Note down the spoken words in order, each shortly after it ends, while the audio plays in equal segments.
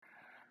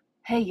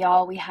Hey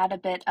y'all, we had a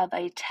bit of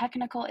a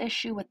technical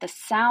issue with the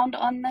sound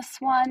on this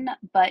one,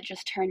 but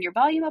just turn your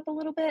volume up a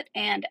little bit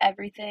and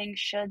everything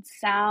should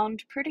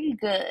sound pretty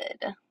good.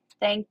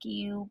 Thank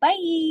you.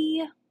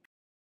 Bye.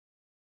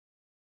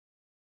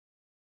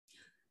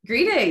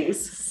 Greetings.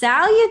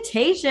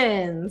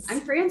 Salutations.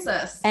 I'm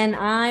Frances. And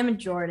I'm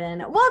Jordan.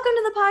 Welcome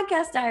to the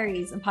Podcast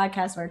Diaries, a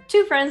podcast where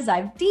two friends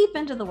dive deep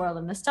into the world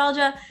of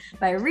nostalgia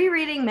by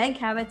rereading Meg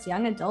Cabot's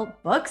young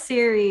adult book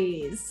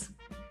series.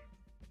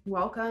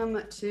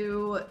 Welcome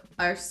to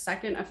our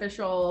second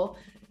official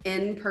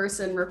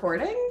in-person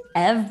recording.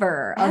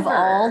 Ever. Of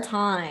all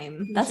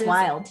time. That's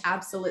wild.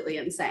 Absolutely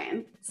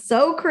insane.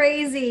 So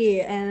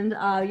crazy. And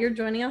you're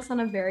joining us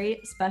on a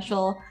very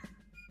special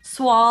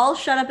Swall,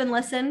 shut up and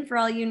listen for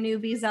all you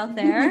newbies out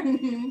there.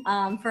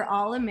 For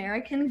All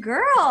American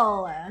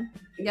Girl.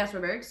 Yes,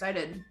 we're very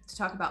excited to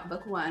talk about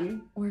book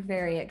one. We're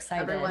very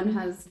excited. Everyone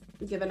has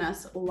given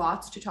us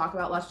lots to talk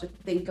about, lots to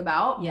think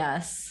about.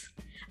 Yes.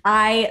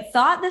 I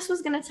thought this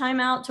was going to time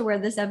out to where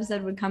this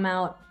episode would come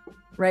out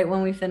right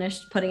when we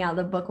finished putting out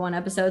the book one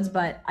episodes,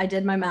 but I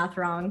did my math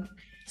wrong.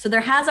 So there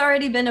has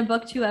already been a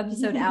book two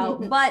episode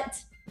out,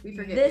 but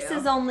this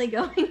is only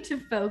going to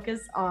focus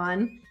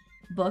on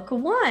book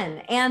one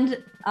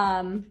and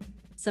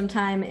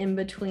sometime in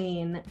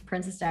between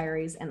Princess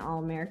Diaries and All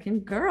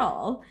American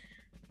Girl.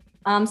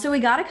 So we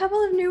got a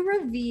couple of new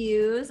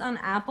reviews on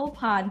Apple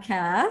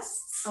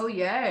Podcasts. Oh,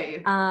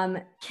 yay.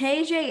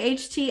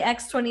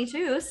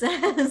 KJHTX22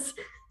 says,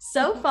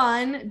 so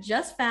fun,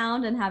 just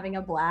found and having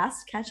a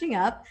blast catching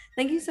up.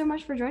 Thank you so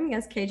much for joining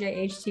us,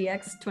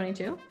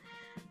 KJHTX22.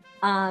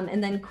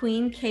 And then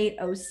Queen Kate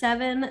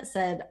 07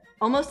 said,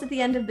 almost at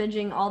the end of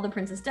binging all the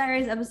Princess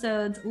Diaries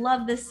episodes.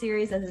 Love this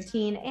series as a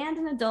teen and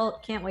an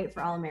adult. Can't wait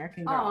for All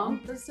American Girl. Oh,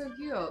 that's so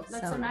cute.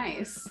 That's so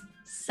nice.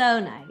 So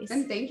nice.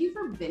 And thank you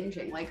for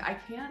binging. Like, I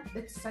can't,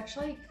 it's such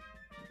like,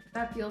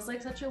 that feels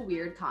like such a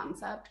weird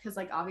concept because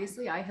like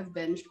obviously I have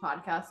binged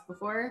podcasts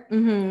before,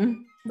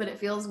 but it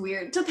feels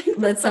weird to think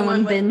that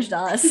someone binged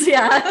us.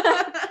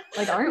 Yeah.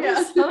 Like, aren't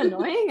we so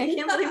annoying? I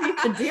can't believe you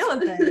could deal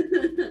with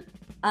it.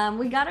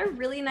 We got a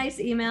really nice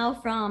email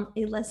from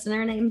a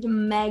listener named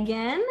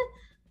Megan.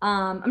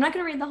 I'm not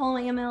going to read the whole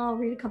email. I'll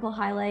read a couple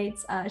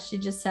highlights. She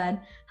just said,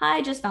 hi,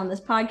 just found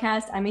this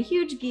podcast. I'm a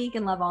huge geek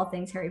and love all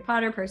things Harry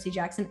Potter, Percy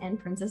Jackson, and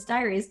Princess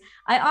Diaries.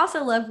 I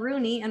also love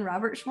Rooney and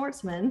Robert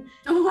Schwartzman.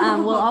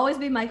 Will always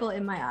be Michael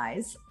in my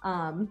eyes.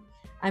 I'm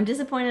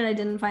disappointed I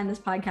didn't find this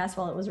podcast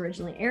while it was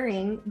originally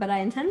airing, but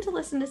I intend to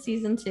listen to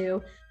season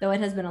 2, though it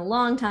has been a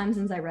long time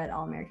since I read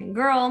All American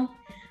Girl.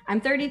 I'm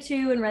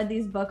 32 and read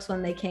these books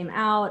when they came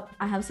out.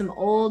 I have some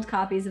old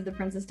copies of the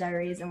Princess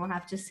Diaries and we'll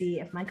have to see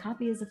if my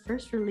copy is a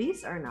first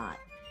release or not.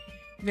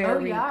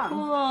 Very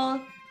cool.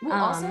 Well,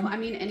 also, I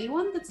mean,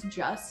 anyone that's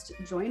just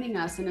joining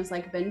us and is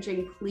like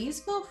binging, please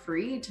feel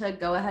free to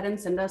go ahead and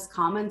send us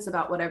comments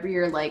about whatever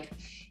you're like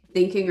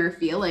thinking or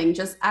feeling.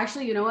 Just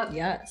actually, you know what?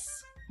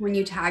 Yes. When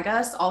you tag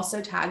us,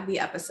 also tag the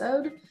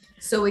episode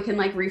so we can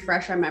like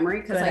refresh our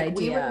memory. Cause like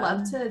we would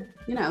love to,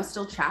 you know,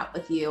 still chat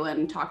with you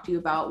and talk to you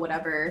about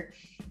whatever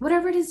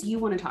it is you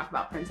want to talk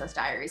about Princess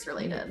Diaries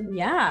related.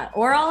 Yeah.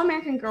 Or All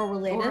American Girl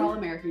related. Or All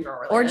American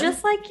Girl related. Or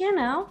just like, you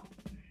know,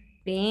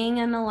 being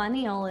a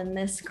millennial in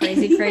this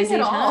crazy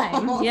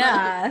time.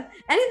 Yeah.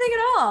 Anything at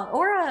all.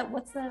 Or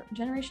what's the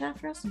generation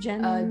after us?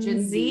 Gen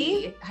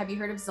Z? Have you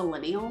heard of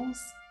Zillennials?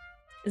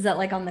 Is that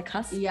like on the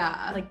cusp?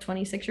 Yeah. Like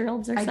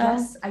 26-year-olds or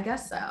so? I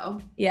guess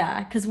so.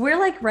 Yeah. Because we're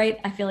like right,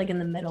 I feel like in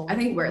the middle. I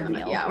think we're in the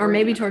middle. Yeah. Or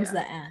maybe towards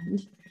the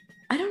end.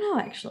 I don't know,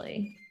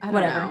 actually. I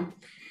don't know.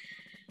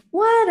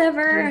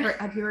 Whatever.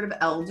 Have you heard of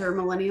elder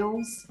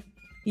millennials?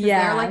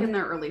 Yeah. They're like in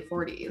their early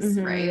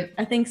 40s, right?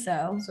 I think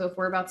so. So if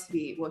we're about to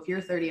be, well, if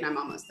you're 30 and I'm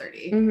almost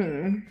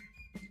 30.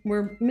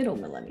 We're middle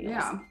millennials.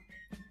 Yeah.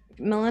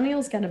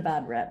 Millennials got a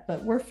bad rep,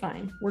 but we're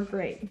fine. We're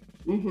great.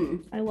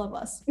 I love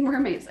us. We're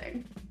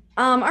amazing.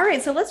 All right,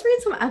 so let's read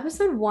some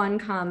episode 1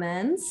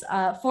 comments.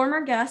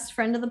 Former guest,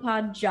 friend of the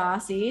pod,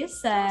 Jossie,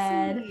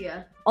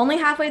 said, only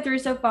halfway through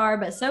so far,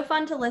 but so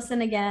fun to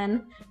listen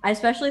again. I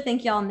especially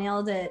think y'all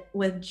nailed it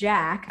with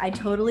Jack. I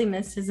totally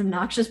missed his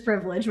obnoxious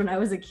privilege when I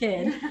was a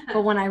kid,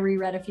 but when I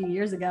reread a few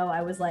years ago,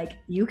 I was like,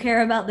 you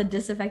care about the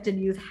disaffected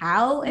youth?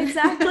 How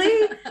exactly?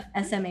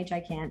 SMH, I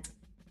can't.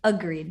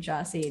 Agreed,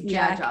 Jossie.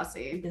 Jack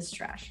Jossie is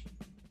trash.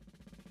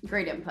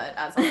 Great input,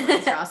 as always,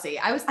 Jossie.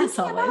 I was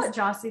thinking about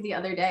Jossie the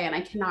other day, and I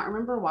cannot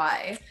remember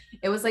why.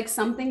 It was like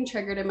something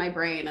triggered in my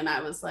brain, and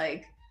I was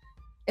like,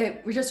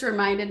 it just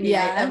reminded me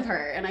of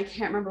her, and I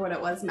can't remember what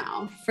it was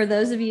now. For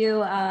those of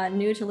you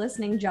new to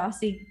listening,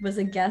 Jossie was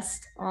a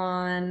guest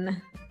on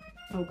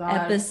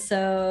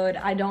episode,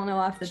 I don't know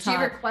off the top.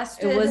 She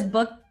requested. It was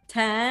book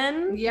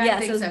 10. Yeah, yes, I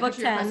think it was so. book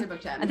She 10.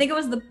 book 10. I think it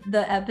was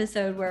the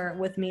episode where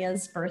with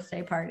Mia's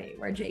birthday party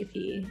where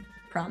JP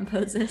prom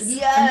poses.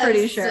 Yes, I'm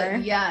pretty sure.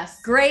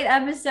 Yes. Great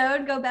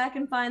episode. Go back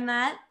and find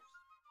that.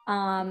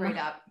 Great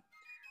up.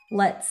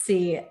 Let's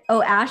see.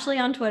 Oh, Ashley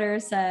on Twitter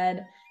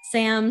said,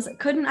 Sam's,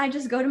 couldn't I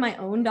just go to my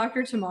own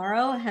doctor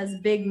tomorrow? Has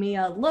big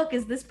Mia, look,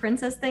 is this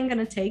princess thing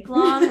gonna take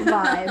long?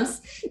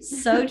 Vibes.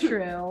 So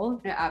true.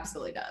 It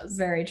absolutely does.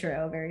 Very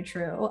true. Very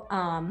true.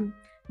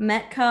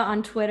 Metka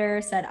on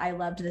Twitter said, I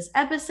loved this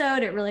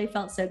episode. It really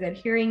felt so good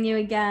hearing you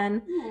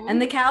again. Aww.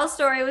 And the cow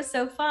story was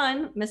so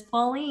fun. Miss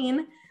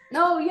Pauline.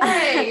 No,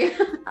 yay.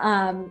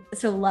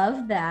 So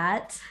love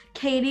that.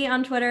 Katie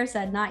on Twitter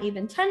said, not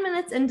even 10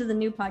 minutes into the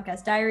new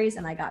podcast diaries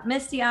and I got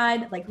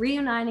misty-eyed, like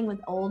reuniting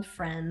with old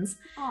friends.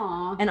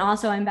 Aww. And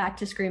also I'm back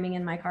to screaming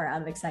in my car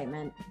out of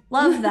excitement.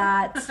 Love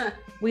that.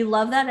 We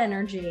love that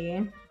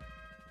energy.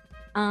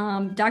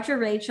 Dr.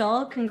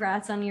 Rachel,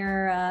 congrats on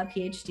your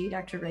PhD,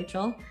 Dr.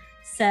 Rachel,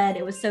 said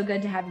it was so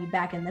good to have you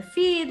back in the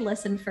feed.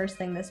 Listened first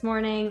thing this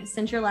morning.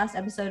 Since your last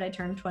episode, I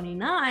turned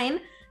 29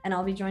 and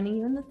I'll be joining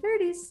you in the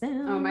 30s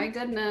soon. Oh my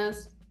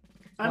goodness.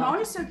 I'm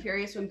always so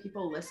curious when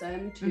people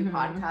listen to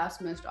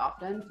podcasts most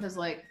often, because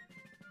like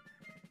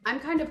I'm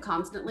kind of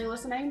constantly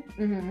listening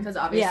because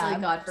obviously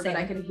God forbid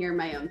I can hear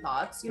my own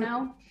thoughts, you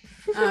know?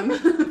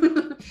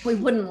 We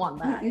wouldn't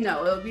want that.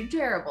 No, it would be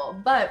terrible.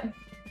 But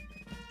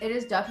it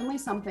is definitely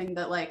something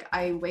that like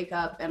I wake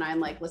up and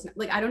I'm like listening.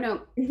 Like, I don't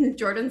know,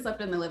 Jordan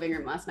slept in the living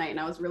room last night and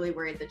I was really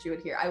worried that you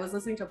would hear. I was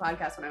listening to a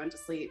podcast when I went to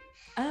sleep.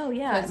 Oh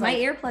yeah, my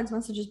earplugs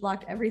must have just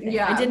blocked everything.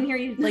 Yeah. I didn't hear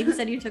you, like you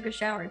said you took a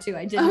shower too.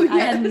 I didn't. I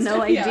had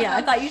no idea.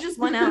 I thought you just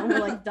went out and were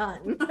like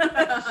done.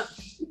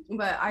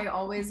 But I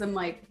always am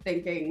like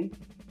thinking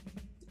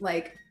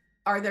like,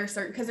 are there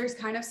certain, because there's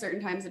kind of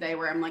certain times a day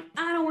where I'm like,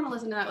 I don't want to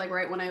listen to that like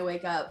right when I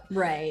wake up.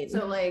 Right.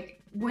 So like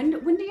when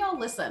do y'all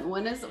listen?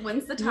 When's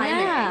the timing?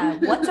 Yeah.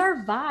 What's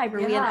our vibe? Are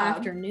we an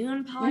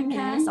afternoon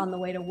podcast on the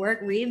way to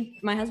work?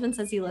 My husband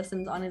says he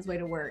listens on his way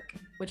to work,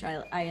 which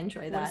I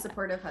enjoy that. What a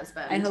supportive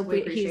husband. I hope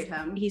we appreciate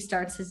him. He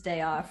starts his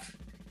day off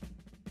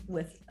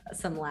with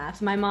some laughs.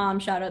 My mom,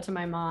 shout out to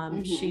my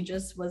mom. She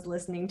just was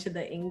listening to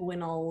the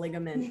inguinal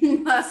ligament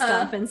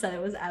stuff and said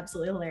it was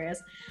absolutely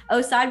hilarious.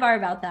 Oh, sidebar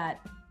about that.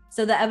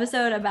 So the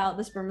episode about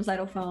the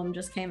spermicidal foam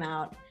just came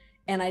out.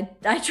 And I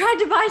tried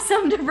to buy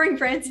some to bring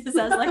Francis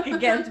as like a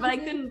gift, but I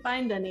couldn't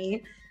find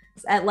any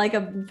at like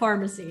a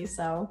pharmacy.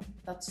 So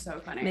that's so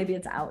funny. Maybe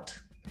it's out.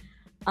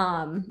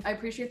 I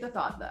appreciate the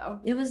thought though.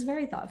 It was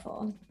very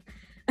thoughtful.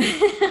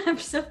 I'm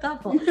so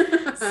thoughtful.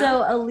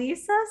 So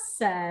Elisa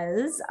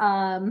says,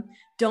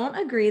 don't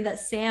agree that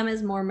Sam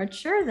is more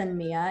mature than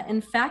Mia.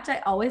 In fact, I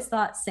always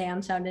thought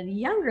Sam sounded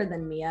younger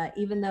than Mia,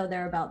 even though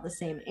they're about the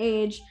same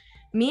age.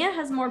 Mia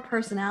has more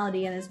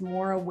personality and is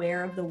more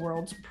aware of the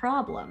world's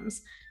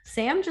problems.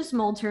 Sam just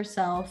molds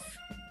herself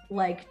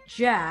like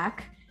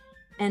Jack,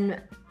 and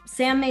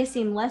Sam may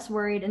seem less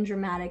worried and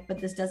dramatic,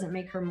 but this doesn't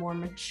make her more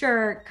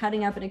mature.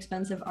 Cutting an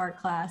expensive art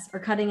class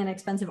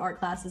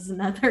is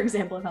another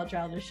example of how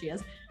childish she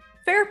is.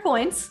 Fair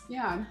points.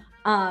 Yeah.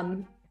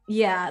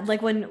 Yeah,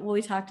 like when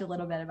we talked a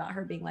little bit about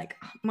her being like,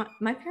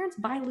 my parents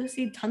buy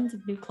Lucy tons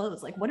of new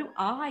clothes. Like, what do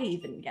I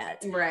even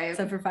get? Right.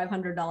 Except for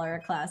 $500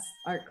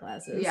 art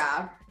classes.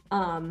 Yeah.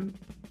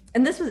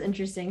 And this was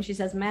interesting. She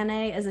says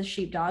Manet is a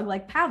sheepdog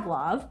like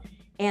Pavlov,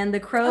 and the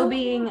crow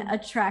being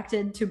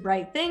attracted to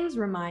bright things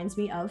reminds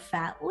me of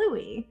Fat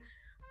Louie.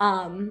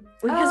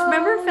 Because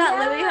remember Fat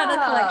Louie had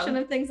a collection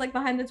of things like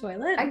behind the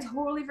toilet? I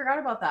totally forgot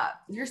about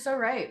that. You're so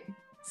right.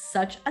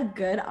 Such a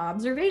good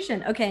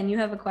observation. Okay, and you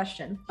have a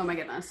question. Oh my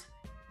goodness.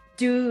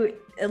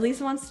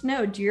 Elisa wants to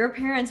know, do your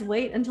parents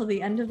wait until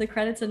the end of the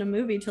credits in a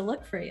movie to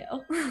look for you?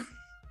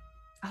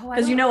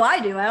 Because you know I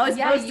do. I always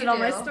post it on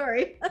my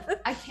story.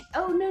 I can't.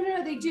 Oh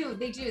no, they do.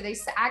 They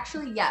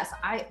actually, yes.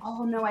 I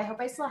hope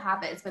I still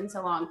have it. It's been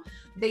so long.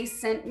 They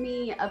sent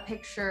me a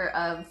picture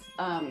of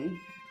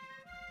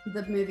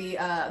the movie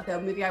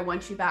I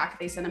Want You Back.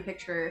 They sent a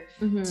picture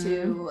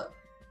to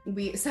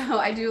so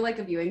I do like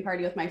a viewing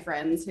party with my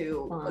friends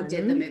who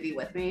did the movie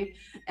with me,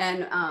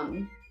 and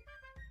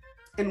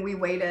we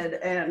waited,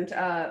 and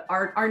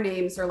our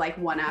names are like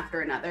one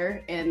after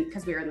another, and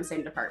because we were in the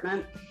same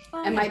department.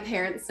 And my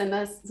parents sent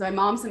us, so my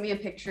mom sent me a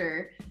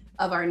picture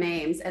of our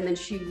names, and then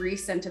she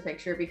resent a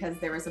picture because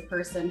there was a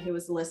person who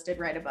was listed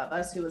right above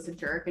us who was a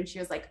jerk, and she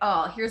was like,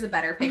 oh, here's a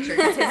better picture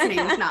because his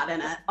name's not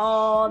in it.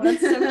 Oh, that's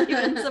so cute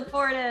and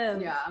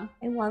supportive. Yeah,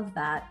 I love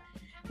that.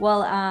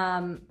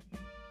 Well,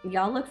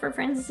 y'all look for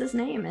Francis's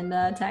name and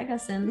tag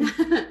us in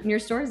your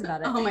stories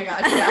about it. Oh my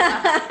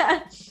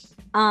gosh,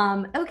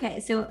 yeah. Okay,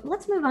 so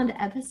let's move on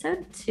to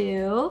episode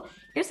 2.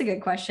 Here's a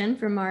good question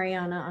from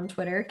Mariana on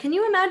Twitter. Can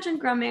you imagine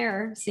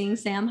Grammaire seeing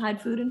Sam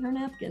hide food in her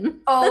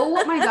napkin?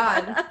 Oh my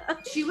God.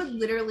 She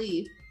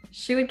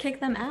would kick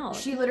them out.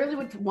 She literally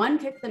would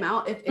kick them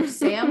out if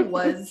Sam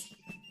was,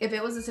 if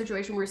it was a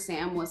situation where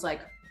Sam was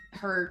like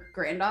her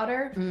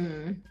granddaughter,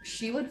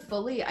 she would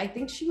I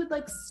think she would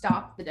like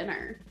stop the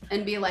dinner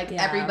and be like,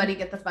 everybody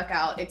get the fuck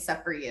out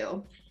except for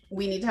you.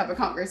 We need to have a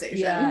conversation.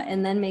 Yeah,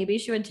 and then maybe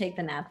she would take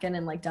the napkin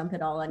and like dump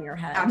it all on your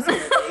head.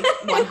 Absolutely,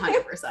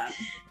 100%.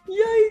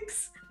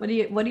 Yikes!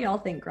 What do y'all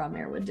think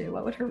Grammaire would do?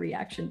 What would her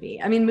reaction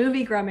be? I mean,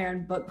 movie Grammaire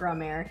and book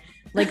Grammaire,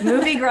 Like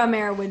movie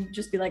grammar would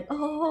just be like,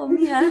 oh,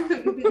 Mia.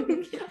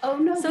 Oh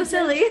no, so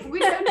silly. We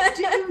don't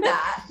do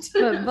that.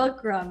 But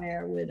book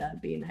grammar would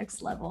be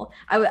next level.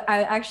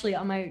 I actually,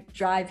 on my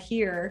drive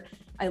here,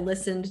 I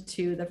listened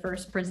to the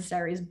first Princess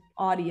Diaries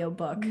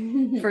audiobook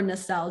for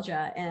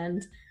nostalgia,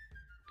 and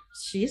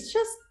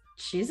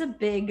she's a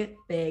big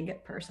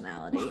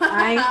personality.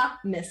 I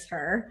miss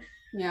her.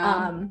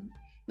 Yeah.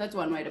 That's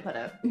one way to put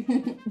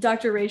it.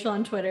 Dr. Rachel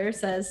on Twitter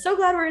says, so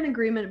glad we're in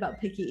agreement about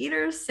picky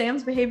eaters.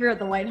 Sam's behavior at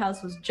the White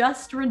House was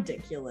just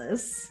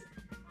ridiculous.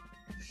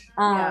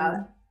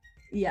 Yeah,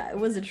 it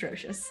was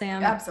atrocious.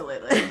 Sam.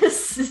 Absolutely.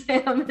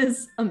 Sam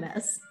is a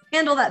mess.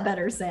 Handle that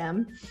better,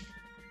 Sam.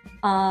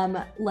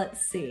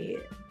 Let's see.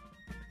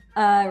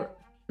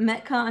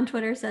 Metka on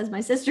Twitter says,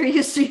 my sister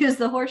used to use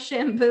the horse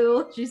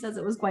shampoo. She says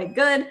it was quite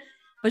good,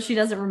 but she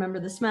doesn't remember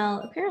the smell.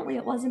 Apparently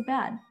it wasn't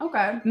bad.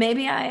 Okay.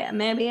 Maybe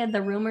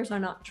the rumors are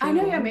not true. I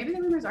know, yeah, maybe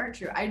the rumors aren't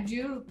true. I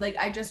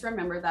just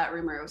remember that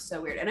rumor. It was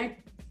so weird. And I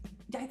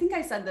think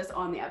I said this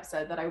on the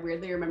episode that I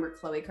weirdly remember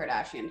Khloe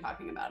Kardashian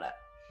talking about it.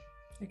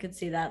 I could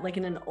see that, like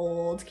in an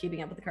old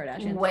Keeping Up with the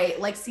Kardashians. Wait,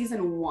 like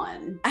season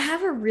 1. I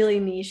have a really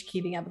niche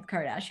Keeping Up with the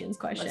Kardashians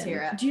question. Let's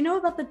hear it. Do you know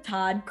about the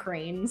Todd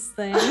Cranes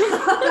thing?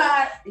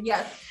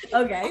 Yes.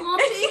 Okay.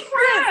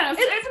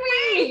 It's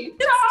me.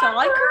 It's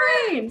Todd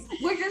Cranes.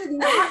 Which is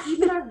not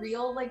even a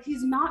real, like,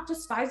 he's not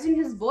disguising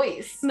his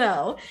voice.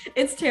 No,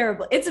 it's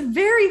terrible. It's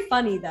very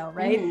funny though,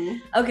 right?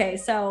 Mm-hmm. Okay,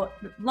 so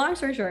long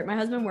story short, my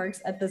husband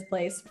works at this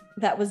place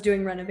that was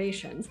doing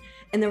renovations,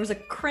 and there was a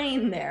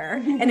crane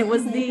there, and it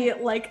was the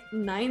like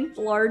 9th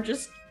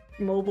largest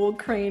mobile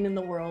crane in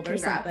the world or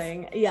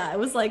something. Yeah, it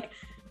was like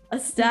a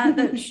stat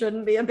that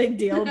shouldn't be a big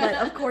deal, but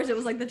of course it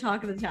was like the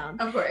talk of the town.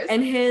 Of course.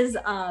 And his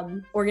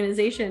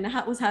organization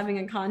was having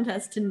a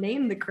contest to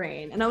name the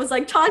crane, and I was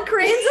like, Todd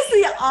Cranes is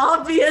the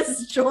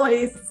obvious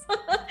choice.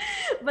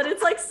 But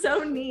it's like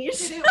so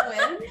niche. Did it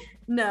win?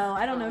 No,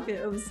 I don't know if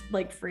it was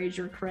like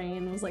Fraser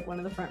Crane was like one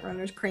of the front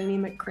runners. Craney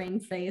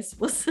McCrane Face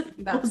was a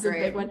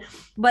big one.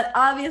 But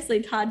obviously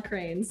Todd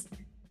Cranes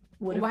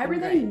would have. Why were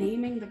they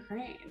naming the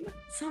crane?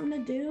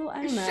 Something to do?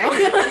 I don't know.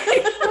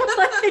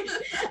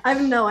 I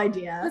have no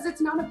idea. Because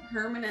it's not a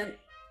permanent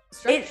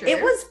structure.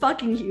 It was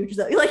fucking huge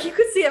though. Like you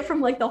could see it from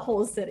like the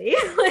whole city.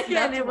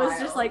 And it was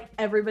wild. just like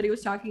everybody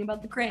was talking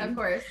about the crane. Of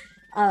course.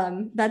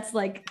 That's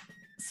like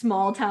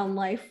small town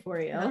life for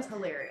you. That's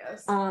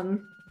hilarious.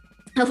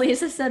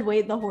 Elisa said,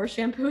 wait, the horse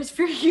shampoo is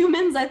for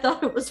humans? I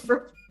thought it was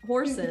for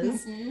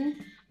horses.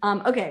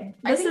 Okay.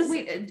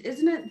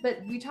 Isn't it, but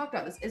we talked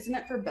about this, isn't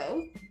it for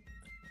both?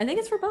 I think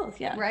it's for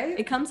both, yeah. Right?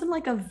 It comes in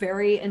like a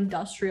very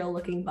industrial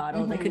looking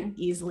bottle that could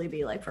easily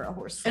be like for a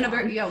horse. And a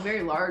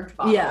very large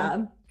bottle.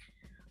 Yeah.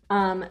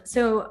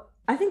 So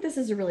I think this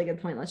is a really good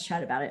point. Let's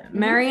chat about it.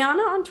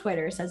 Mariana on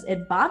Twitter says,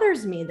 it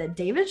bothers me that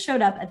David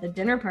showed up at the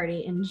dinner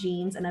party in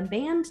jeans and a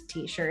band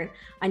t-shirt.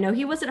 I know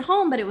he was at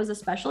home, but it was a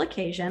special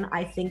occasion.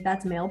 I think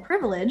that's male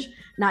privilege.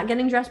 Not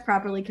getting dressed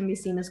properly can be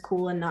seen as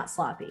cool and not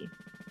sloppy.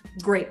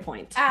 Great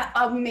point.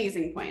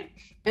 Amazing point.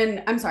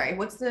 And I'm sorry,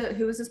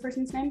 who is this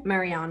person's name?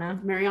 Mariana,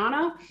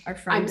 our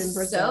friend in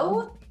Brazil.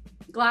 So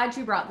glad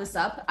you brought this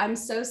up. I'm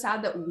so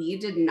sad that we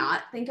did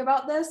not think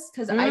about this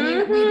because I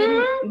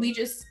mean, we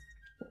just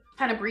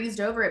kind of breezed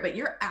over it, but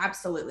you're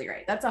absolutely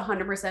right. That's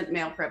 100%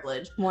 male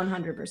privilege.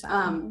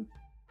 100%.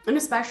 And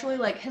especially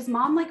like his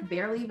mom like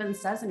barely even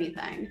says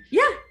anything.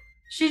 Yeah.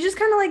 She just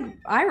kind of like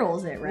eye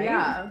rolls it, right?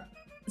 Yeah.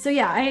 So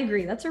yeah, I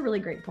agree. That's a really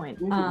great point.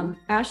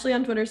 Ashley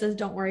on Twitter says,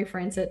 don't worry,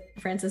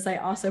 Francis, I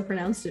also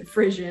pronounced it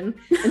Frisian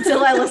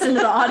until I listened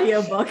to the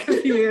audiobook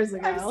a few years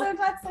ago. I'm so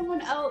glad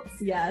someone else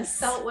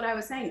felt what I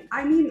was saying.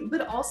 I mean,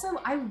 but also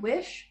I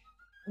wish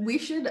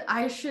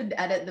I should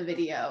edit the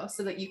video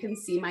so that you can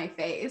see my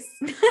face.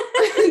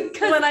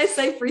 When I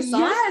say frisson.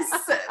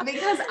 Yes,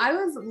 because I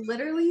was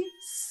literally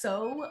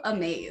so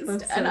amazed.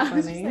 That's so and I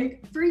was funny.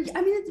 just like,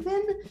 I mean, it's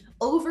been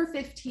over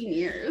 15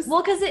 years.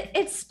 Well, because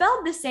it's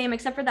spelled the same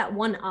except for that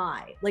one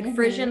I. Like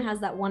Frisian has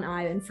that one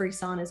I and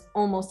frisson is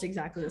almost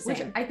exactly the same.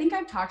 Which I think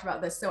I've talked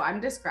about this. So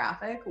I'm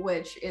dysgraphic,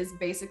 which is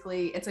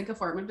basically, it's like a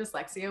form of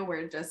dyslexia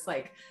where just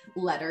like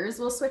letters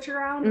will switch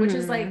around, which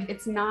is like,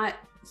 it's not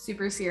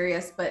super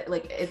serious, but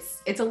like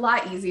it's a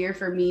lot easier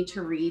for me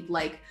to read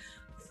like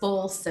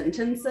full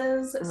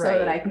sentences so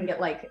that I can get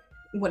like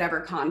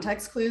whatever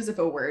context clues if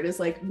a word is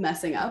like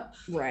messing up.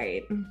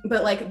 Right.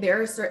 But like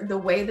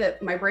the way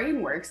that my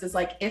brain works is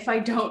like if I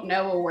don't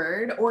know a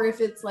word or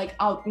if it's like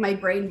my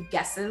brain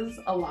guesses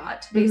a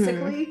lot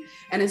basically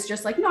and it's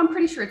just like, no, I'm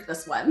pretty sure it's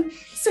this one.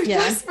 So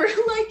just for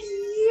like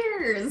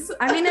years.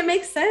 I mean, it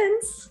makes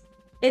sense.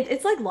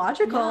 It's like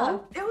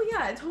logical. Yeah. Oh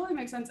yeah, it totally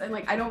makes sense. And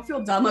like, I don't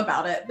feel dumb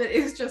about it, but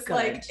it's just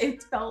like,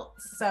 it felt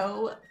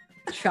so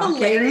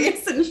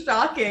hilarious and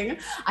shocking.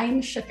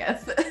 I'm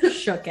shooketh.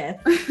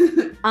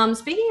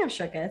 Speaking of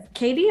shooketh,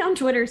 Katie on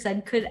Twitter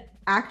said, could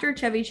actor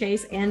Chevy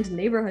Chase and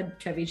neighborhood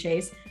Chevy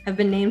Chase have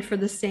been named for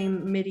the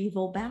same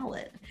medieval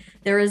ballad.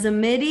 There is a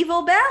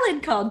medieval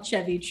ballad called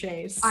Chevy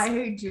Chase.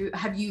 Did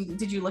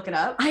you look it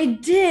up? I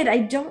did. I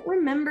don't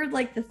remember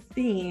like the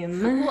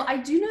theme. Well, I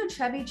do know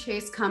Chevy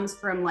Chase comes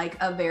from like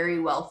a very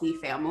wealthy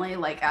family,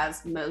 like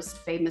as most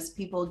famous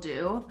people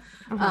do.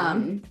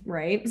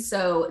 Right.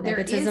 So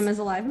nepotism is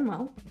alive and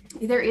well.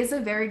 There is a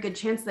very good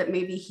chance that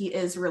maybe he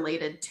is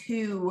related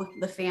to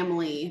the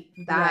family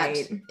that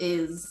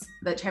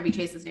Chevy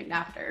Chase is named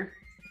after.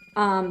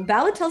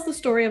 Ballad tells the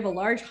story of a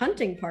large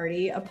hunting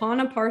party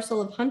upon a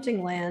parcel of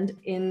hunting land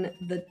in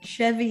the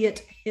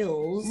Cheviot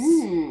Hills,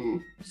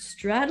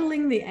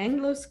 straddling the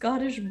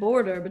Anglo-Scottish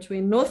border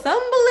between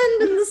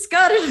Northumberland and the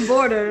Scottish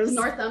borders.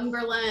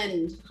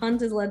 Northumberland.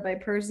 Hunt is led by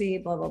Percy,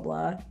 blah, blah,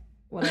 blah.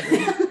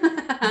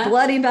 Whatever.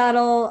 Bloody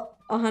battle,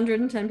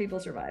 110 people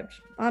survived.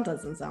 That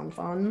doesn't sound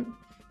fun.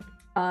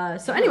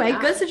 So anyway,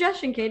 good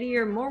suggestion, Katie.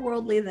 You're more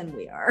worldly than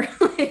we are.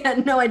 I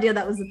had no idea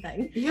that was a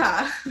thing.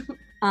 Yeah.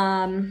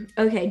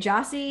 Okay,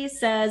 Jossie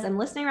says, I'm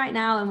listening right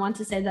now and want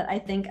to say that I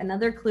think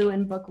another clue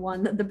in book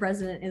 1 that the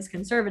president is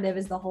conservative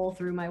is the whole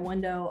through my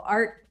window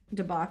art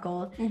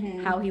debacle,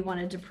 how he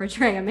wanted to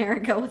portray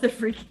America with a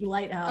freaky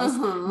lighthouse.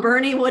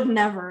 Bernie would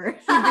never.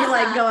 He'd be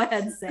like, go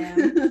ahead,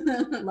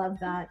 Sam. Love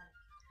that.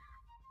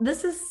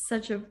 This is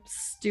such a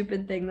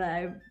stupid thing that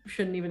I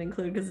shouldn't even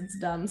include because it's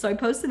dumb. So I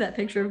posted that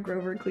picture of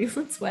Grover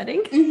Cleveland's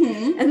wedding,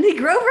 and the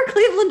Grover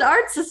Cleveland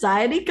Art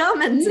Society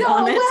commented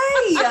on it. No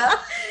way!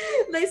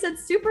 They said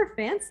super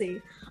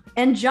fancy.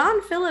 And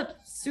John Philip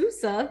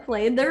Sousa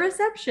played the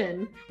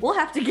reception. We'll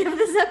have to give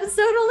this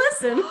episode a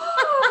listen.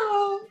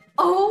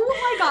 Oh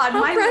my God,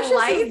 How my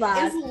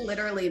life is is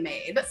literally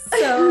made.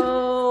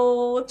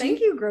 So thank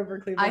you, Grover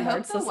Cleveland I Art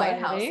hope the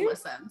Society. White House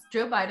listens.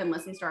 Joe Biden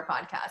listens to our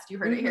podcast. You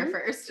heard it here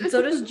first.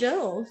 So does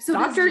Jill. So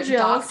Dr. does Jill,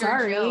 Dr.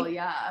 sorry. Jill,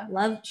 yeah.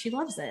 She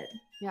loves it.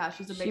 Yeah,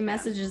 she's a big She fan.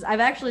 messages. I've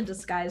actually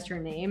disguised her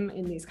name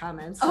in these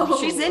comments. So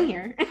Oh. she's in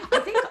here. I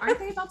think, aren't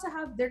they about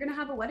to they're going to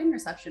have a wedding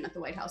reception at the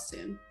White House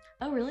soon.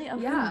 Oh, really? Oh,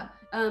 Yeah.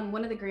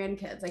 One of the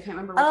grandkids. I can't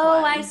remember which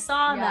Oh, one. I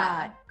saw Yeah.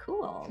 that.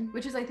 Cool.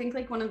 Which is, I think,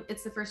 like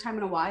it's the first time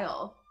in a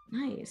while.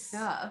 Nice.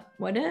 Yeah.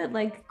 What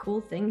a cool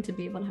thing to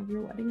be able to have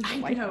your wedding. At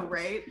the White House.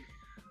 Right?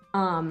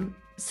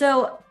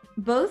 So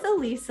both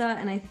Elisa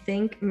and I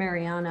think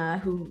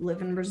Mariana, who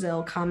live in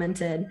Brazil,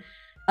 commented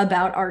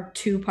about our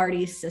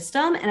two-party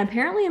system, and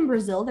apparently in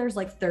Brazil there's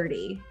like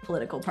 30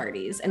 political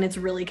parties, and it's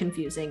really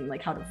confusing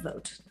like how to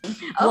vote.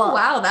 Oh,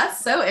 wow,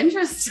 that's so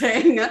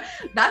interesting.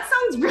 That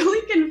sounds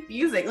really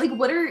confusing. Like,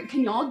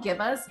 can y'all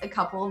give us a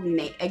couple of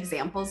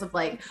examples of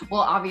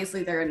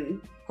obviously they're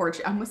in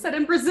Portuguese. I almost said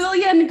in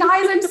Brazilian.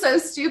 Guys, I'm so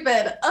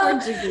stupid.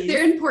 Portuguese.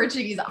 They're in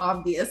Portuguese,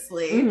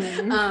 obviously.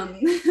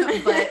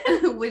 But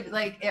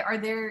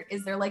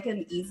is there like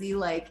an easy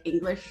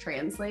English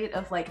translate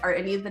of are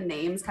any of the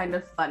names kind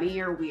of funny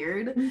or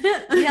weird?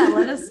 Yeah,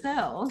 let us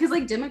know.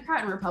 Because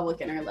Democrat and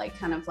Republican are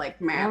kind of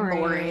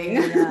boring.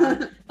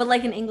 Yeah. But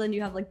in England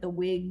you have the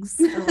Whigs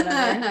or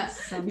whatever.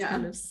 Sounds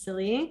kind of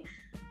silly.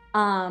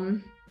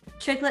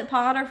 Chicklet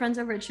Pod, our friends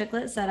over at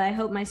Chicklet, said, I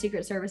hope my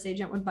Secret Service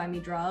agent would buy me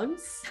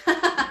drugs.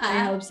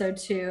 I hope so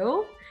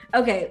too.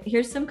 Okay,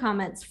 here's some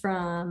comments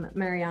from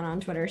Mariana on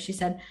Twitter. She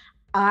said,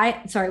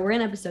 we're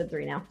in episode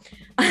 3 now.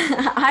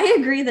 I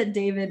agree that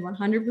David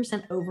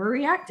 100%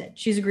 overreacted.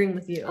 She's agreeing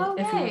with you,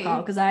 if you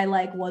recall, because I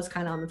was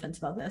kind of on the fence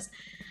about this.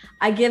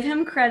 I give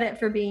him credit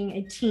for being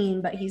a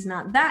teen, but he's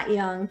not that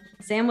young.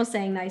 Sam was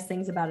saying nice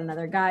things about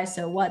another guy,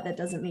 so what? That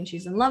doesn't mean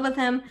she's in love with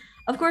him.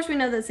 Of course, we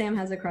know that Sam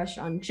has a crush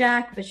on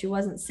Jack, but she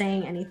wasn't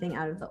saying anything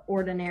out of the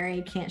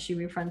ordinary. Can't she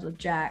be friends with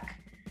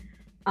Jack?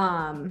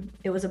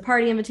 It was a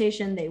party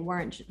invitation. They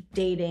weren't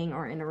dating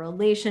or in a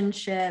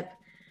relationship.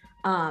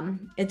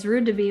 It's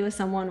rude to be with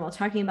someone while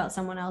talking about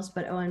someone else,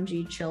 but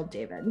OMG, chill,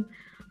 David.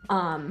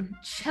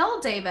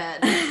 Chill, David.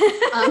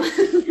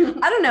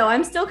 I don't know.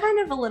 I'm still kind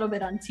of a little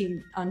bit on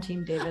team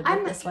David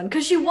with this one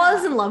because she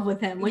was in love with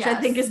him, which I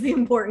think is the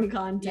important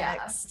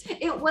context. Yeah.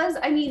 It was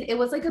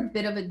a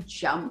bit of a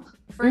jump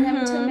for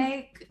him to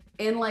make,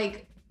 and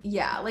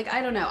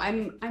I don't know.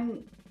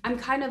 I'm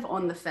kind of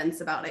on the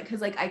fence about it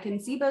because I can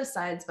see both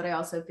sides, but I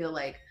also feel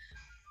like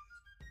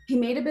he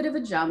made a bit of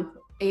a jump.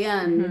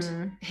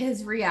 And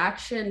his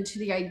reaction to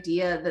the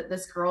idea that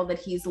this girl that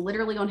he's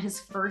literally on his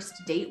first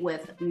date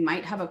with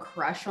might have a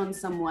crush on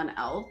someone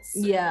else.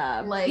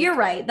 Yeah, you're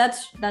right.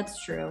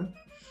 That's true.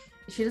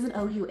 She doesn't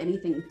owe you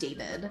anything,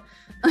 David.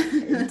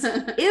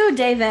 Ew,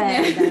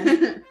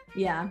 David.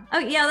 Yeah. Oh,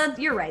 yeah.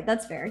 You're right.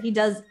 That's fair.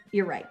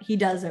 You're right. He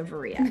does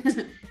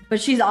overreact,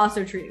 but she's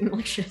also treating him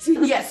like shit.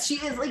 Yes, she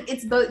is.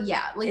 It's both.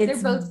 Yeah. They're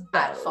both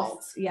at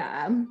fault.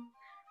 Yeah.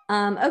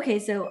 Okay,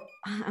 so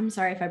I'm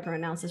sorry if I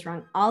pronounced this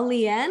wrong.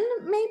 Alien,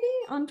 maybe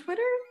on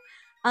Twitter,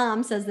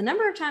 says the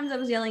number of times I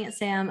was yelling at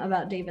Sam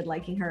about David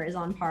liking her is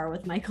on par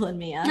with Michael and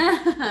Mia.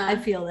 I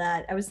feel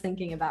that. I was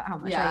thinking about how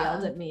much I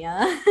yelled at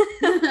Mia.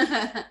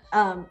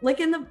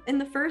 In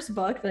the first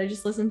book that I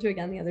just listened to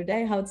again the other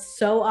day, how it's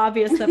so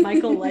obvious that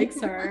Michael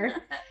likes her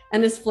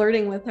and is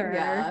flirting with her.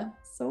 Yeah.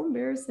 So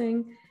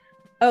embarrassing.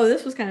 Oh,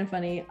 this was kind of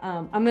funny.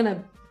 I'm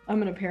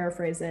gonna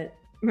paraphrase it.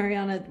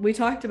 Mariana, we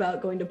talked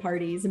about going to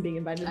parties and being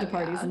invited to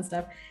parties and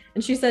stuff.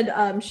 And she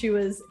said she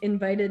was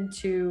invited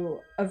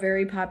to a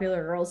very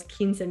popular girl's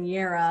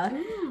quinceañera.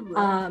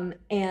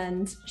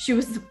 And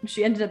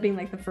she ended up being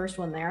like the first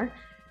one there.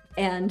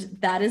 And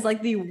that is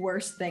like the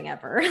worst thing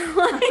ever.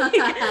 Like,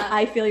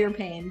 I feel your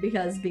pain,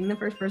 because being the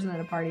first person at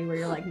a party where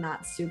you're like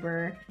not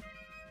super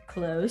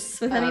close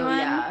with anyone.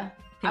 Yeah.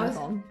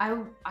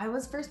 I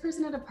was first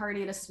person at a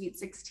party at a Sweet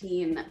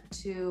 16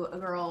 to a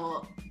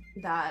girl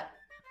that,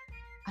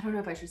 I don't know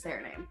if I should say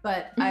her name,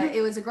 but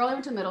it was a girl I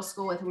went to middle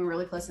school with, and we were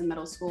really close in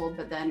middle school,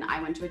 but then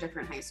I went to a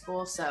different high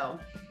school. So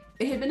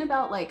it had been it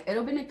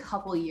had been a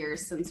couple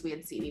years since we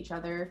had seen each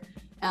other.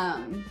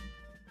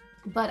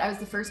 But I was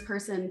the first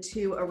person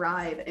to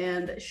arrive,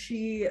 and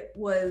she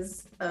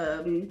was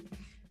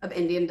of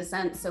Indian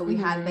descent. So they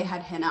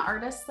had henna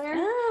artists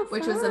there,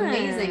 which was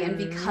amazing. And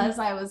because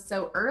I was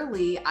so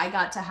early, I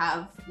got to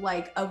have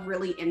like a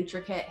really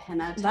intricate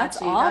henna tattoo.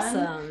 That's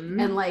awesome.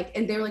 Done.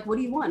 And they were like, what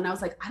do you want? And I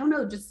was like, I don't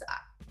know,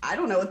 I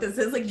don't know what this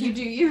is. Like, you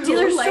do you.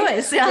 Dealer's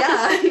choice.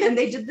 Yeah. And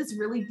they did this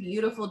really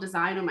beautiful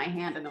design on my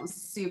hand, and it was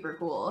super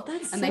cool.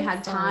 And they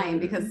had time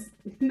because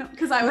I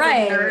was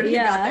a nerd who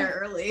got there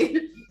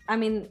early. I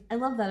mean, I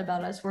love that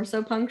about us. We're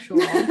so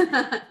punctual.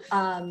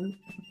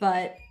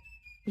 But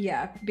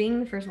yeah,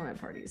 being the first one at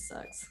parties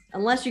sucks.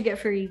 Unless you get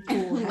free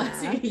cool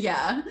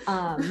yeah.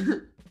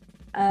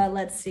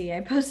 Let's see.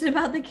 I posted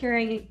about the Care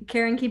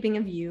and Keeping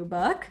of You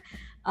book.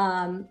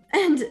 And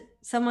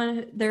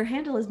someone, their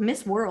handle is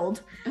Miss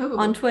World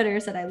on Twitter,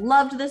 said, I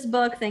loved this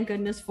book. Thank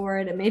goodness for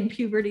it. It made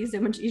puberty so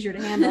much easier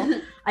to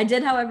handle. I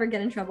did, however,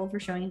 get in trouble for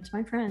showing it to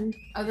my friend.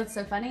 Oh, that's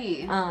so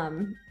funny.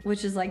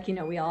 Which is like,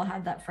 we all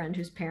had that friend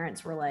whose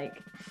parents were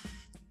like,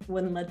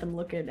 wouldn't let them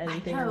look at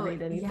anything or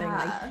read anything.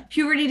 Yeah. Like,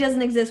 puberty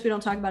doesn't exist. We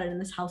don't talk about it in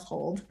this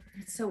household.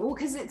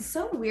 Because it's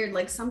so weird.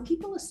 Like, some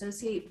people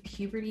associate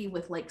puberty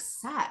with like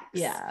sex.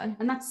 Yeah.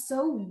 And that's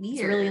so weird.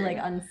 It's really like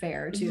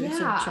unfair to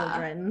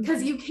children.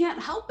 Because you can't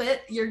help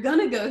it. You're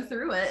gonna go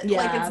through it. Yeah.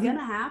 Like, it's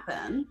gonna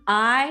happen.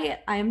 I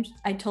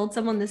told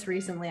someone this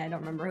recently. I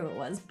don't remember who it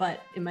was,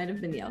 but it might have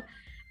been you.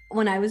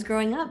 When I was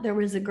growing up, there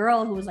was a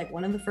girl who was like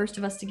one of the first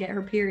of us to get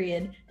her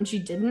period, and she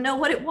didn't know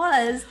what it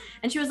was,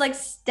 and she was like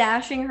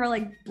stashing her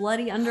like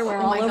bloody underwear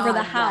all over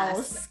the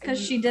house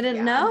because she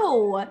didn't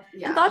know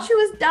and thought she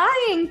was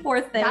dying.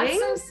 Poor thing. That's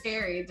so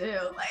scary too.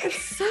 Like,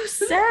 so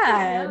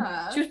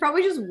sad. She was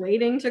probably just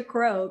waiting to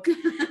croak,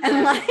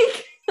 and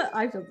like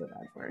I feel so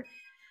bad for her.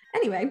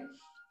 Anyway,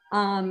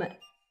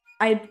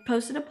 I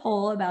posted a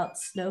poll about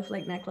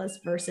snowflake necklace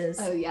versus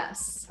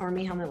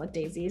army helmet with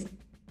daisies.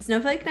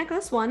 Snowflake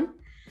necklace won.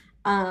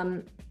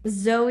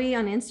 Zoe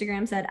on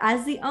Instagram said,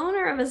 as the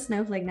owner of a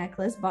snowflake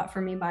necklace bought for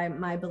me by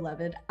my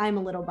beloved, I'm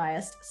a little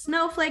biased.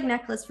 Snowflake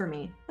necklace for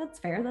me. That's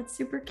fair. That's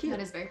super cute.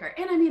 That is very fair.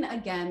 And I mean,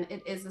 again,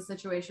 it is a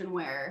situation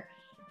where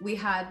we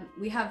have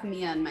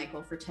Mia and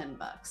Michael for $10,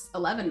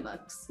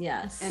 $11.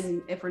 Yes.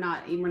 And if we're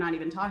not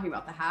even talking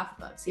about the half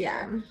bucks here.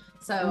 Yeah.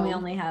 So and we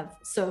only have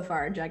so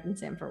far Jack and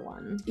Sam for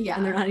 $1. Yeah.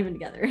 And they're not even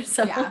together.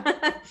 So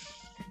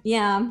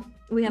yeah.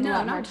 We have a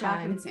lot more time.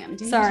 Jack and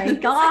Sam. Sorry,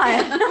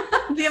 God.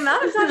 The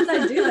amount of times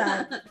I do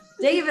that.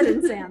 David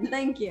and Sam,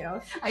 thank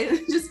you.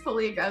 I just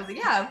fully agree. I was like,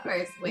 yeah, of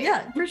course. Wait.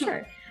 Yeah, for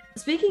sure.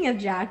 Speaking of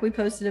Jack, we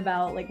posted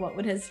about like what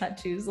would his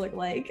tattoos look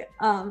like.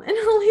 And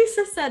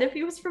Elisa said if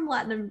he was from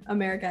Latin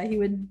America, he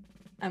would,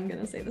 I'm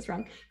gonna say this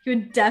wrong, he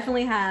would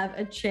definitely have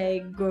a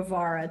Che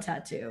Guevara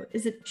tattoo.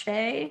 Is it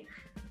Che?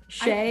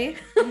 I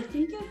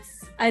think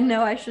it's. I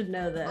know I should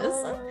know this.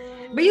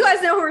 But you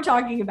guys know who we're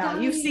talking about.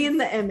 Guys, you've seen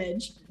the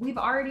image. We've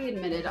already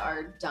admitted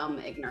our dumb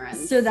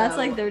ignorance. So that's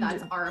like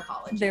that's our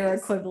apology. Their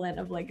equivalent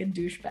of like a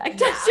douchebag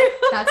tattoo.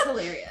 That's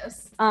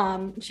hilarious.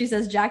 She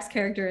says Jack's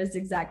character is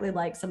exactly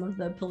like some of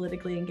the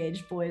politically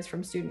engaged boys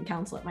from student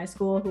council at my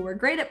school who were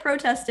great at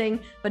protesting,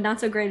 but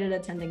not so great at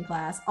attending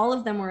class. All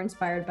of them were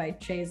inspired by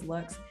Che's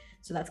looks.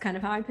 So that's kind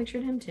of how I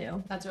pictured him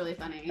too. That's really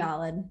funny.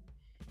 Valid.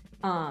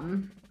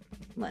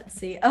 Let's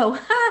see.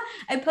 Oh,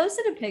 I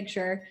posted a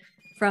picture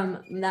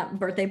from that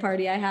birthday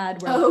party I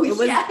had where it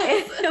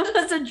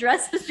was a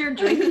dress as your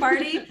drink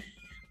party,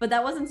 but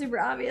that wasn't super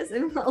obvious.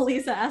 And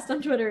Elisa asked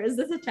on Twitter, is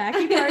this a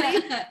tacky party?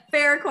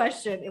 Fair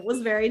question. It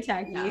was very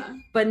tacky,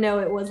 but no,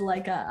 it was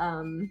like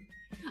a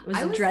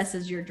dress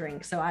as your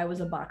drink. So I was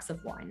a box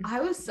of wine.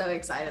 I was so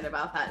excited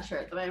about that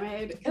shirt that I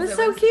made. It was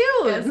so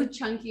cute. It was a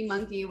chunky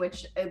monkey,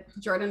 which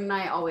Jordan and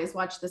I always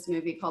watch this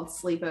movie called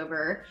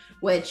Sleepover,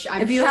 which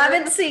if you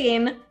haven't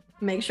seen,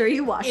 make sure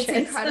you watch it.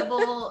 It's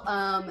incredible.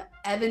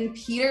 Evan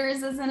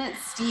Peters is in it.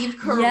 Steve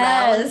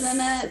Carell is in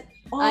it.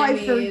 Oh, I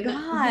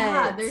forgot.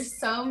 Yeah, there's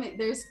so many.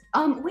 There's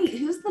wait,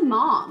 who's the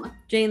mom?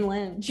 Jane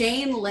Lynch.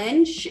 Jane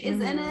Lynch is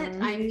in it.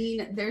 I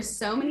mean, there's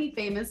so many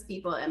famous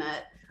people in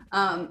it.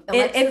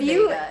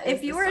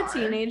 If you were a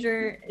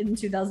teenager in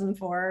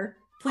 2004,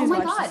 Please oh my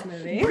watch God. this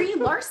movie. Brie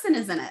Larson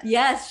is in it.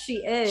 Yes, she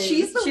is.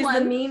 She's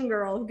the mean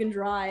girl who can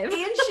drive. And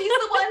she's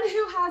the one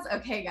who has,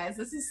 okay guys,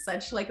 this is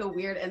such like a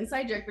weird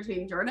inside joke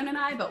between Jordan and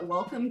I, but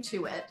welcome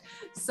to it.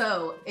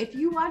 So if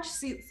you watch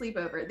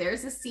Sleepover,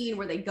 there's a scene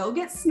where they go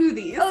get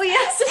smoothies. Oh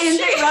yes, and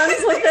she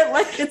runs with it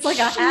like it's like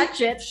a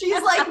hatchet.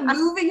 She's like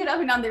moving it up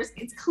and down.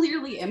 It's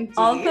clearly empty.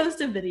 I'll post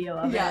a video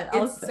of it. Yeah,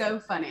 it's so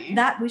funny.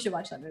 We should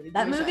watch that movie.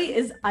 That movie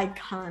is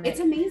iconic.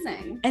 It's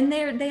amazing. And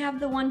they have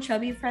the one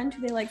chubby friend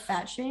who they like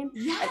fat shame.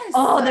 Yes.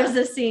 Oh, there's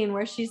this scene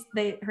where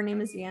her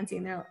name is Yancy,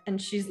 and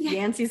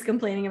Yancy's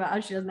complaining about how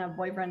she doesn't have a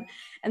boyfriend,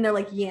 and they're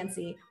like,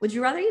 Yancy, would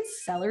you rather eat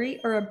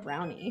celery or a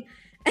brownie?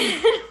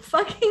 And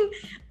fucking,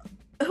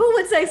 who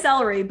would say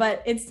celery?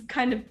 But it's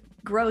kind of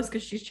gross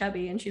because she's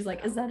chubby, and she's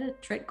like, is that a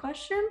trick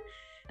question?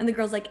 And the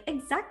girl's like,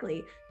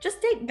 exactly.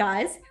 Just date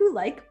guys who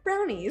like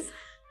brownies.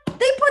 They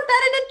put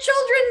that in a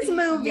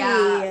children's movie.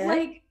 Yeah,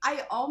 like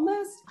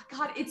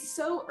God, it's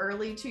so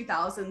early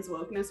 2000s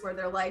wokeness where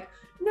they're like,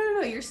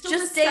 no, you're still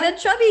just date a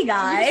chubby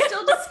guy. You're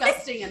still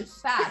disgusting and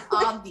fat,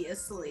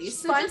 obviously.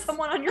 So find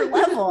someone on your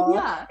level.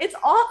 Yeah, it's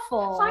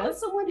awful. Find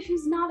someone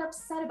who's not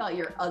upset about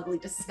your ugly,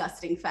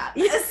 disgusting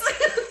fatness.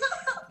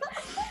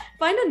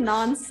 Find a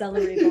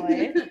non-celery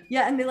boy.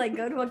 Yeah, and they like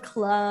go to a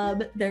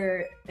club.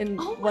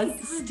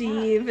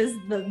 Steve is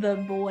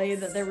the boy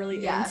that they're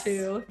really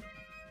into.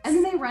 And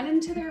then they run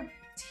into their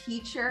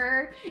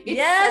teacher. She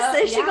goes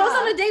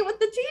on a date with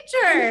the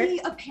teacher. And he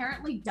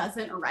apparently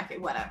doesn't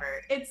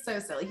whatever. It's so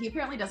silly. He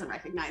apparently doesn't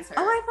recognize her.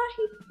 Oh, I thought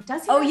he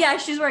does. Oh yeah,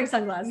 she's wearing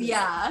sunglasses.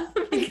 Yeah.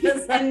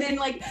 And then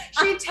like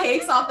she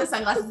takes off the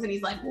sunglasses and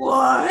he's like,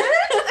 what?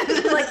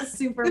 Like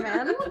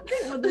Superman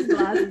with his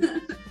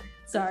glasses.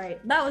 Sorry,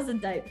 that was a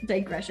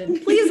digression.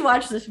 Please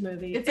watch this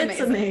movie. It's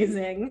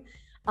amazing.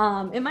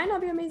 It might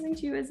not be amazing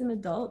to you as an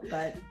adult,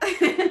 but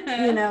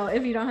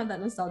if you don't have that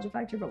nostalgia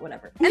factor, but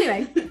whatever.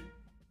 Anyway,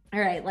 all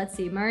right, let's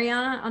see.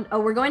 Mariana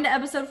we're going to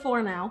episode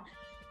 4 now.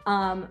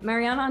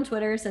 Mariana on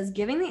Twitter says,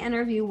 giving the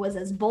interview was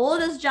as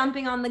bold as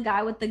jumping on the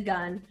guy with the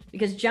gun,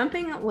 because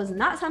jumping was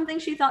not something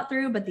she thought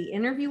through, but the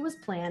interview was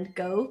planned.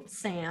 Go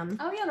Sam.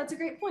 Oh yeah, that's a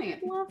great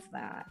point. Love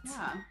that.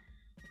 Yeah.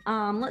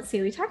 Let's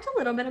see. We talked a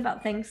little bit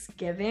about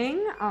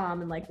Thanksgiving,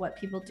 and like what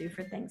people do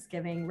for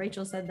Thanksgiving.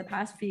 Rachel said the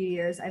past few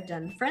years I've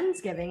done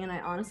Friendsgiving, and I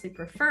honestly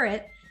prefer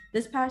it.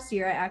 This past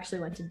year, I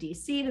actually went to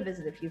DC to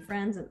visit a few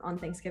friends, and on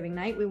Thanksgiving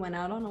night, we went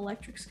out on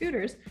electric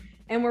scooters,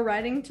 and we're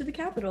riding to the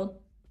Capitol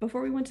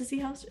before we went to see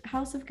House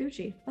of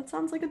Gucci. That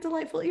sounds like a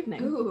delightful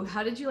evening. Ooh,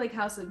 how did you like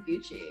House of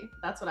Gucci?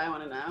 That's what I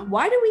want to know.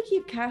 Why do we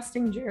keep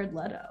casting Jared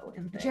Leto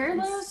in things? Jared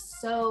Leto's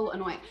so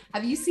annoying.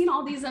 Have you seen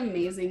all these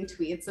amazing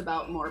tweets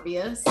about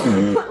Morbius?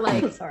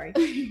 Sorry.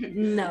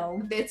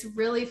 No. It's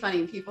really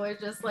funny. People are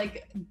just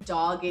like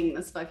dogging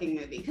this fucking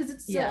movie because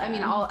it's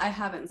I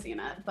haven't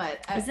seen it,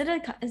 but is it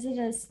a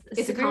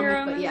it's a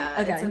comic, but yeah,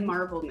 okay. It's a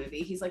Marvel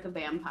movie. He's like a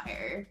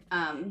vampire.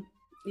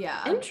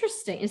 Yeah.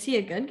 Interesting. Is he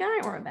a good guy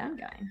or a bad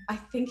guy? I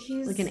think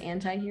he's like an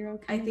anti-hero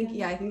I think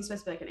he's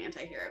supposed to be like an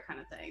anti-hero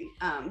kind of thing.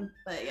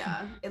 But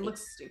yeah, it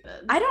looks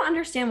stupid. I don't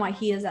understand why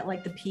he is at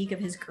like the peak of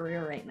his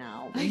career right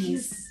now.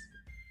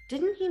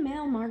 Didn't he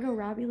mail Margot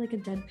Robbie like a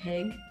dead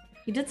pig?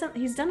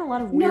 He's done a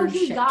lot of weird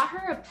shit. No, he got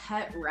her a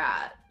pet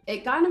rat.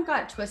 It kind of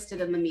got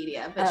twisted in the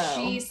media, but I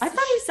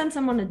thought he sent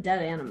someone a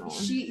dead animal.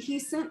 He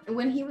sent,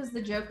 when he was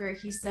the Joker,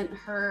 he sent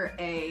her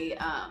a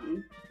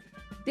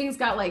things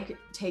got like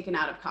taken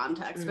out of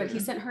context, but he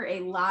sent her a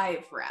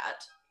live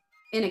rat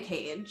in a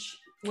cage,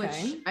 which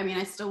I mean,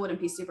 I still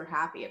wouldn't be super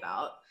happy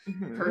about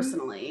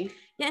personally.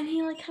 Yeah, and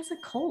he like has a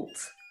cult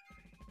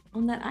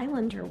on that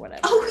island or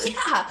whatever. Oh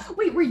yeah.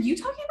 Wait, were you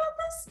talking about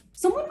this?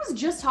 Someone was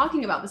just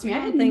talking about this to me. I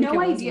had no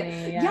idea.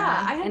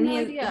 Yeah, I had no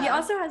idea. He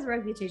also has a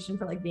reputation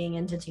for like being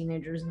into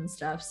teenagers and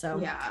stuff. So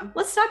yeah,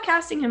 let's stop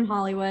casting him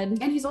Hollywood.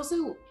 And he's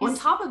also on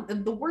top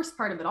of the worst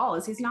part of it all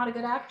is he's not a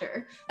good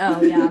actor.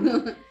 Oh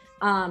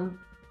yeah.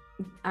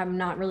 I'm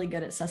not really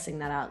good at sussing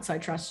that out, so I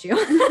trust you.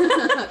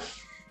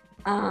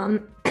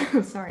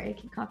 Sorry, I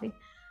keep coughing.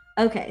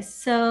 Okay,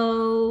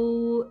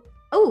 so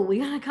we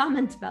got a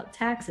comment about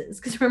taxes,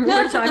 because remember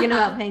we were talking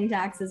about paying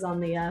taxes on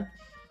the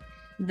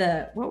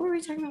what were we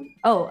talking about?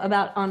 Oh,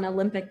 about on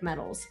Olympic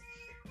medals.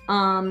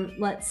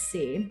 Let's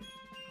see.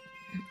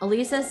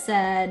 Elisa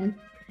said,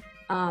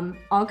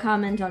 I'll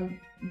comment on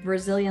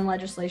Brazilian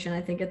legislation. I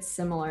think it's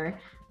similar.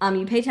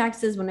 You pay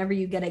taxes whenever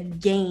you get a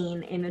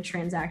gain in a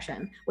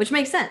transaction, which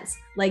makes sense.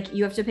 Like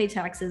you have to pay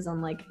taxes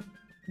on like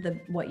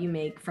what you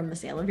make from the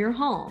sale of your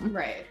home.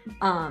 Right.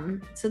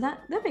 So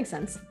that makes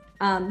sense.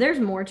 There's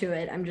more to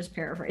it. I'm just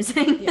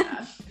paraphrasing.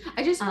 Yeah.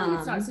 I just think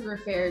it's not super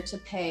fair to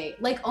pay,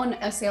 like on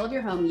a sale of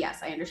your home. Yes,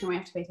 I understand why you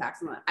have to pay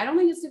taxes on it. I don't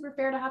think it's super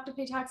fair to have to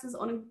pay taxes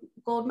on a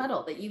gold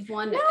medal that you've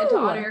won to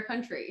honor your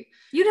country.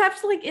 You'd have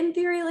to like, in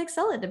theory, like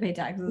sell it to pay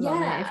taxes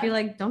on it if you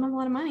like don't have a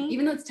lot of money.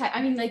 Even though it's,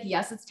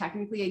 yes, it's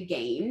technically a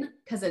gain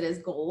because it is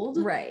gold.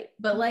 Right.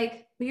 But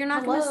like, but you're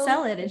not going to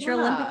sell it. It's your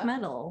Olympic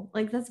medal.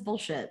 Like that's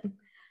bullshit.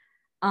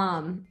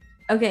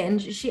 Okay.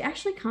 And she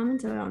actually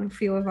commented on a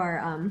few of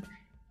our,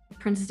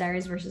 Princess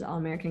Diaries versus All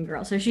American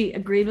Girl. So she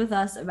agreed with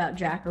us about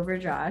Jack over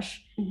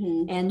Josh,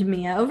 and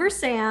Mia over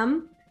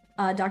Sam,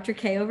 Dr.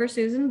 K over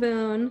Susan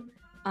Boone,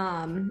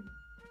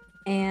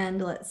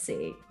 and let's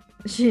see,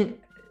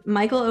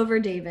 Michael over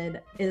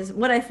David is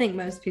what I think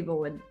most people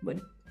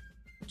would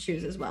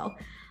choose as well.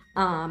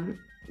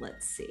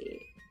 Let's see.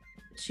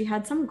 She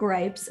had some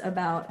gripes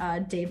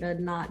about David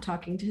not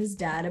talking to his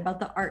dad about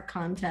the art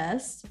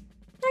contest.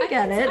 I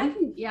get it. I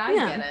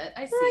get it.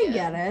 I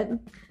get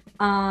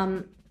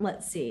it.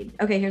 Let's see.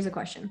 Okay, here's a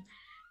question.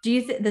 Do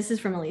you think, this is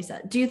from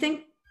Elisa. Do you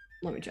think,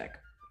 let me check.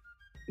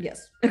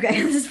 Yes.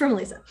 Okay, this is from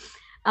Elisa.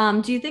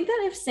 Do you think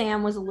that if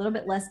Sam was a little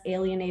bit less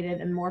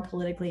alienated and more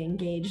politically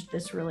engaged,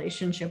 this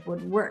relationship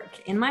would work?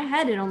 In my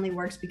head, it only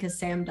works because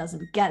Sam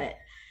doesn't get it.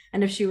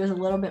 And if she was a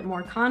little bit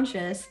more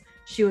conscious,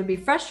 she would be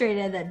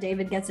frustrated that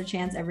David gets a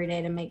chance every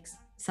day to make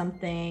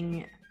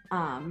something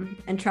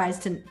and tries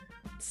to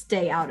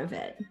stay out of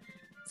it.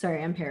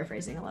 Sorry, I'm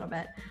paraphrasing a little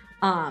bit.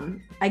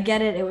 I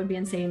get it. It would be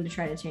insane to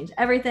try to change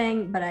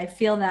everything, but I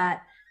feel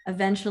that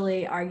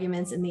eventually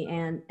arguments in the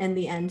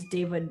end,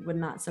 David would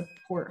not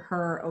support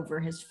her over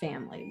his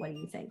family. What do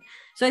you think?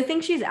 So I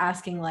think she's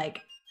asking, like,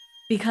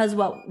 because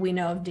what we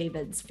know of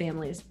David's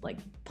family's like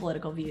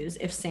political views,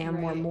 if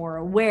Sam were more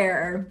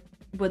aware,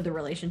 would the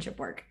relationship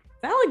work?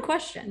 Valid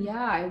question.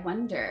 Yeah, I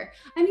wonder.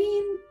 I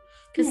mean,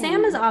 because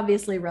Sam is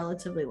obviously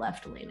relatively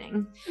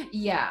left-leaning.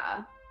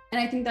 Yeah. And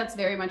I think that's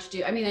very much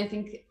due. I mean, I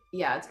think,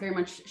 yeah, it's very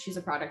much, she's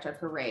a product of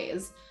her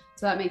raise.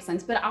 So that makes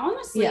sense. But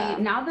honestly,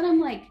 now that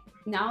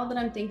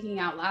I'm thinking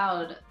out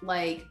loud,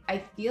 like, I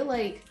feel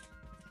like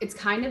it's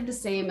kind of the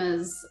same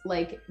as,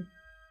 like,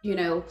 you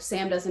know,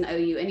 Sam doesn't owe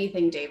you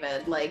anything,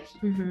 David, like,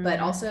 but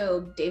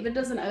also David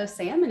doesn't owe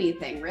Sam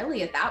anything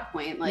really at that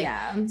point. Like,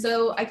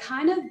 so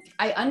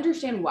I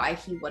understand why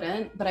he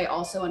wouldn't, but I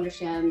also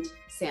understand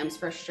Sam's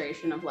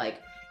frustration of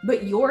like,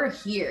 but you're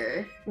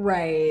here.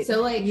 Right.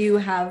 So like you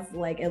have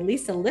like at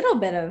least a little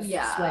bit of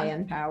sway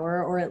and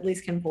power, or at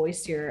least can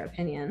voice your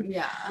opinion.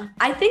 Yeah.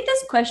 I think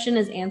this question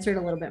is answered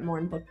a little bit more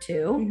in book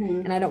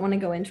 2, and I don't want to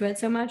go into it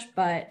so much,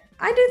 but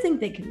I do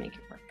think they can make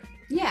it work.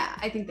 Yeah,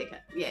 I think they could.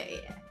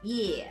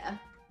 Yeah.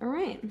 All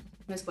right.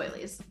 No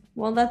spoilies.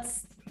 Well,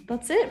 that's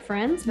it,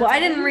 friends. Well, I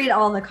didn't read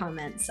all the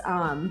comments,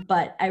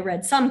 but I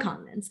read some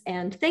comments,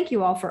 and thank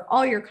you all for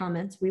all your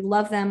comments. We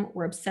love them.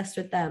 We're obsessed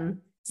with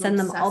them. Send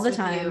them all the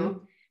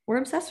time. We're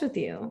obsessed with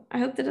you. I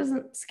hope that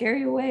doesn't scare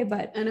you away,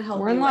 but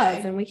we're in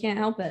love and we can't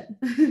help it.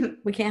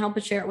 We can't help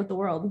but share it with the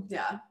world.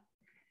 Yeah.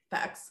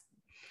 Facts.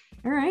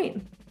 All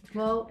right.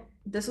 Well,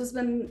 this has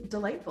been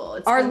delightful.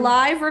 It's our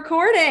live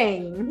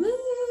recording.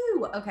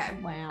 Woo! Okay.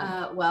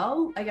 Wow.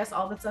 Well, I guess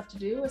all that's left to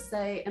do is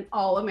say an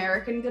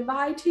all-American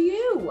goodbye to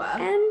you.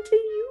 And to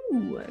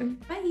you.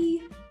 Bye.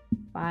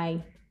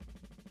 Bye.